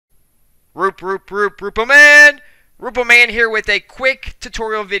Rupee Man! Rupee Man here with a quick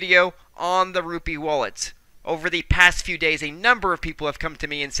tutorial video on the Rupee wallet. Over the past few days, a number of people have come to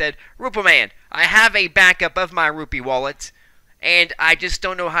me and said, Rupee Man, I have a backup of my Rupee wallet, and I just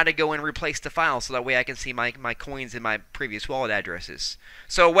don't know how to go and replace the file so that way I can see my coins and my previous wallet addresses.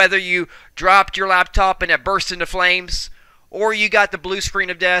 So whether you dropped your laptop and it burst into flames, or you got the blue screen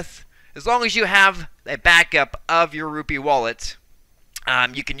of death, as long as you have a backup of your Rupee wallet,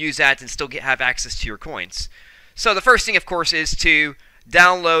 you can use that and still have access to your coins. So the first thing, of course, is to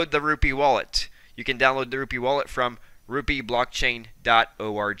download the Rupee wallet. You can download the Rupee wallet from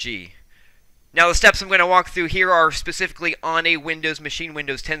rupeeblockchain.org. Now the steps I'm going to walk through here are specifically on a Windows machine,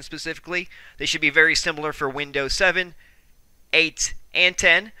 Windows 10 specifically. They should be very similar for Windows 7, 8, and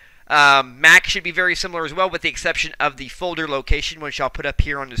 10. Mac should be very similar as well, with the exception of the folder location, which I'll put up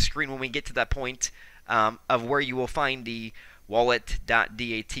here on the screen when we get to that point of where you will find the Wallet.dat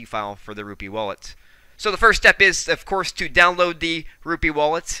file for the Rupee wallet. So the first step is, of course, to download the Rupee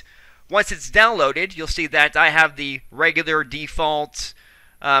wallet. Once it's downloaded, you'll see that I have the regular default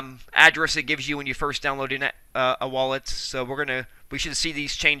address it gives you when you first download a wallet. So we should see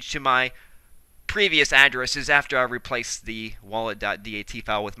these change to my previous addresses after I replace the Wallet.dat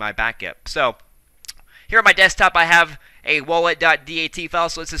file with my backup. So here on my desktop, I have a Wallet.dat file.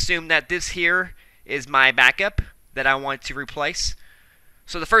 So let's assume that this here is my backup that I want to replace.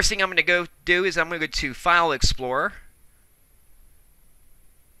 So the first thing I'm going to go do is I'm going to go to File Explorer.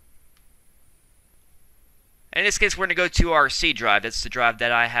 In this case, we're going to go to our C drive. That's the drive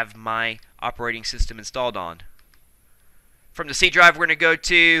that I have my operating system installed on. From the C drive, we're going to go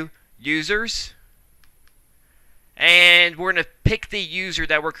to Users. And we're going to pick the user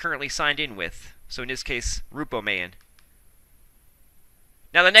that we're currently signed in with. So in this case, Rupee Man.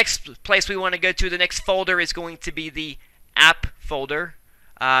 Now the next place we want to go to, the next folder, is going to be the App folder.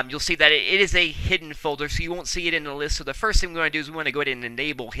 You'll see that it is a hidden folder, so you won't see it in the list. So the first thing we want to do is we want to go ahead and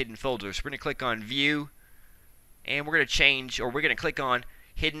enable hidden folders. We're going to click on View, and we're going to click on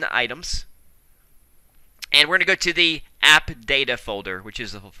Hidden Items. And we're going to go to the Appdata folder, which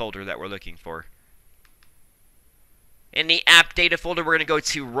is the folder that we're looking for. In the Appdata folder, we're going to go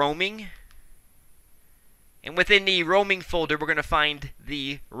to Roaming. And within the Roaming folder, we're going to find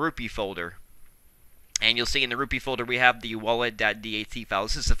the Rupee folder. And you'll see in the Rupee folder, we have the Wallet.dat file.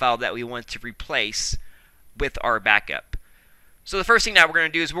 This is the file that we want to replace with our backup. So the first thing that we're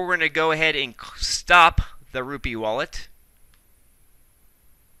going to do is we're going to go ahead and stop the Rupee wallet.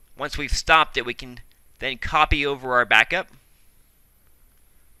 Once we've stopped it, we can then copy over our backup.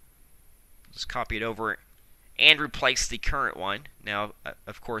 Just copy it over and replace the current one. Now,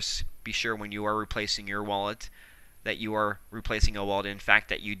 of course, be sure when you are replacing your wallet that you are replacing a wallet, in fact,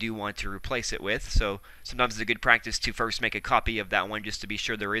 that you do want to replace it with. So sometimes it's a good practice to first make a copy of that one just to be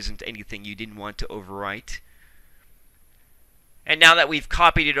sure there isn't anything you didn't want to overwrite. And now that we've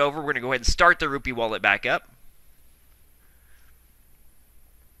copied it over, we're going to go ahead and start the Rupee wallet back up.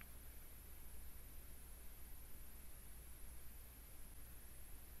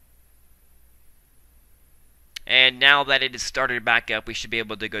 And now that it has started back up, we should be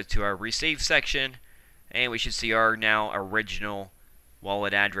able to go to our Receive section, and we should see our now original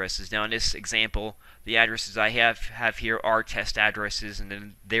wallet addresses. Now in this example, the addresses I have here are test addresses, and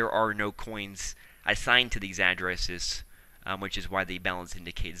then there are no coins assigned to these addresses, which is why the balance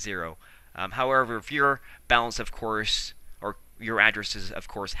indicates 0. However, if your balance, of course, or your addresses, of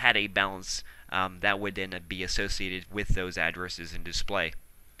course, had a balance, that would then be associated with those addresses in display.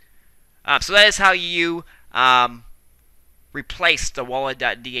 So that is how you replace the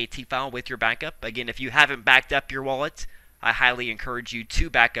Wallet.dat file with your backup. Again, if you haven't backed up your wallet, I highly encourage you to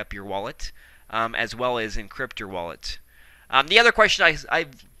back up your wallet, as well as encrypt your wallet. The other question I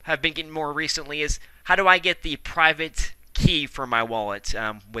have been getting more recently is, how do I get the private key for my wallet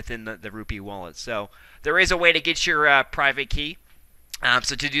within the Rupee wallet? So there is a way to get your private key.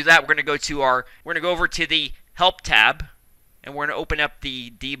 So to do that, we're going to go over to the Help tab, and we're going to open up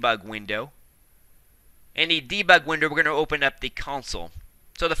the debug window. In the debug window, we're going to open up the console.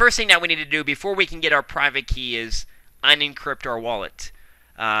 So the first thing that we need to do before we can get our private key is unencrypt our wallet.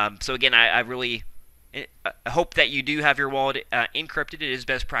 So again, I really hope that you do have your wallet encrypted. It is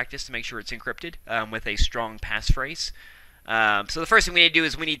best practice to make sure it's encrypted with a strong passphrase. So the first thing we need to do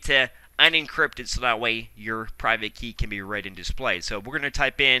is we need to unencrypt it so that way your private key can be read and displayed. So we're going to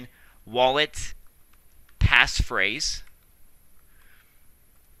type in wallet passphrase.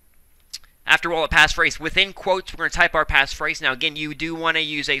 After wallet passphrase, within quotes, we're going to type our passphrase. Now, again, you do want to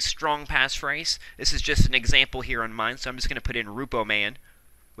use a strong passphrase. This is just an example here on mine, so I'm just going to put in Rupee Man,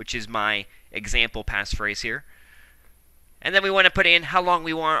 which is my example passphrase here. And then we want to put in how long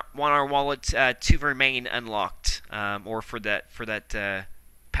we want our wallet to remain unlocked, or for that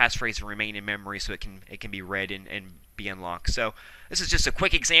passphrase to remain in memory so it can be read and be unlocked. So this is just a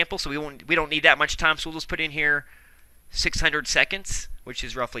quick example, so we don't need that much time, so we'll just put in here 600 seconds, which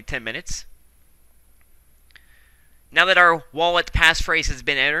is roughly 10 minutes. Now that our wallet passphrase has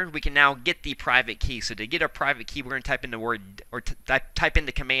been entered, we can now get the private key. So to get our private key, we're going to type in the word, or type in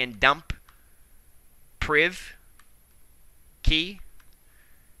the command dump priv key,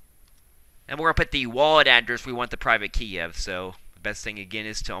 and we're going to put the wallet address we want the private key of. So the best thing again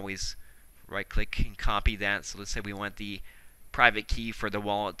is to always right click and copy that. So let's say we want the private key for the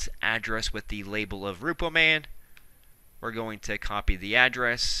wallet address with the label of Rupee. We're going to copy the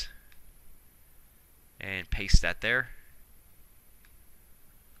address and paste that there,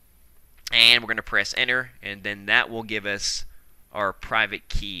 and we're going to press enter, and then that will give us our private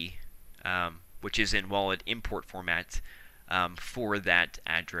key, which is in wallet import format, for that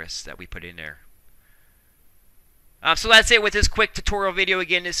address that we put in there. So that's it with this quick tutorial video.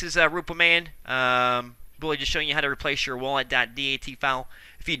 Again, this is Rupee, really just showing you how to replace your Wallet.dat file.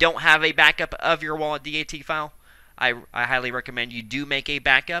 If you don't have a backup of your Wallet.dat file, I highly recommend you do make a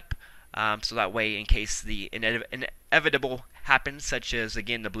backup, so that way, in case the inevitable happens, such as,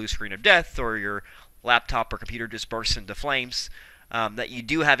 again, the blue screen of death, or your laptop or computer just bursts into flames, that you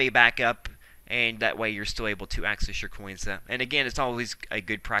do have a backup, and that way you're still able to access your coins. And again, it's always a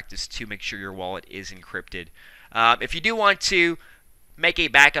good practice to make sure your wallet is encrypted. If you do want to make a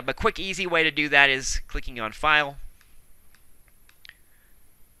backup, a quick, easy way to do that is clicking on File,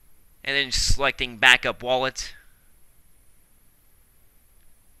 and then selecting Backup Wallet,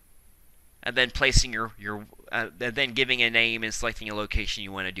 and then placing then giving a name and selecting a location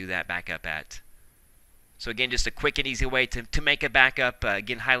you want to do that backup at. So again, just a quick and easy way to make a backup.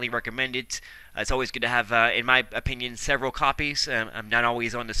 Again, highly recommend it. It's always good to have, in my opinion, several copies. I'm not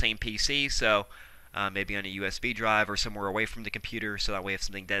always on the same PC, so maybe on a USB drive or somewhere away from the computer, so that way if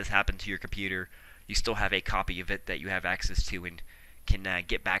something does happen to your computer, you still have a copy of it that you have access to and can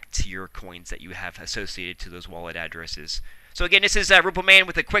get back to your coins that you have associated to those wallet addresses. So again, this is Rupee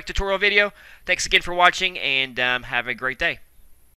with a quick tutorial video. Thanks again for watching, and have a great day.